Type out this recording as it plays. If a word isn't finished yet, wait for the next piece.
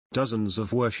Dozens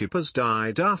of worshippers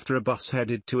died after a bus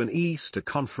headed to an Easter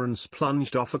conference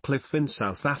plunged off a cliff in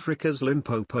South Africa's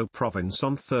Limpopo province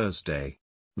on Thursday.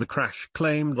 The crash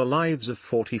claimed the lives of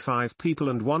 45 people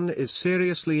and one is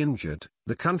seriously injured,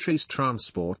 the country's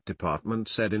transport department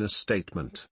said in a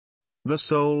statement. The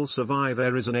sole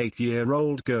survivor is an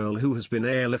 8-year-old girl who has been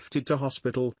airlifted to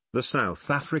hospital, the South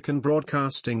African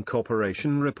Broadcasting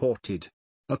Corporation reported.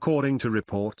 According to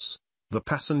reports, the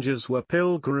passengers were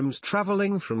pilgrims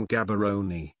traveling from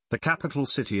Gaborone, the capital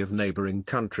city of neighboring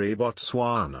country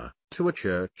Botswana, to a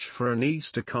church for an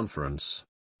Easter conference.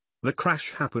 The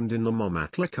crash happened in the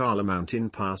Momatlakala mountain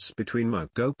pass between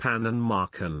Mokopan and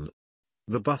Marken.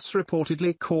 The bus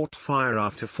reportedly caught fire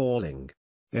after falling.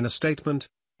 In a statement,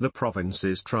 the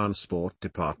province's transport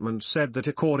department said that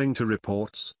according to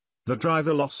reports, the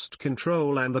driver lost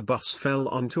control and the bus fell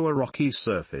onto a rocky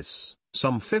surface,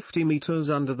 some 50 meters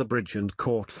under the bridge and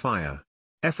caught fire.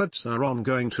 Efforts are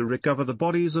ongoing to recover the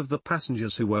bodies of the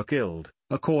passengers who were killed,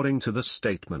 according to the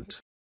statement.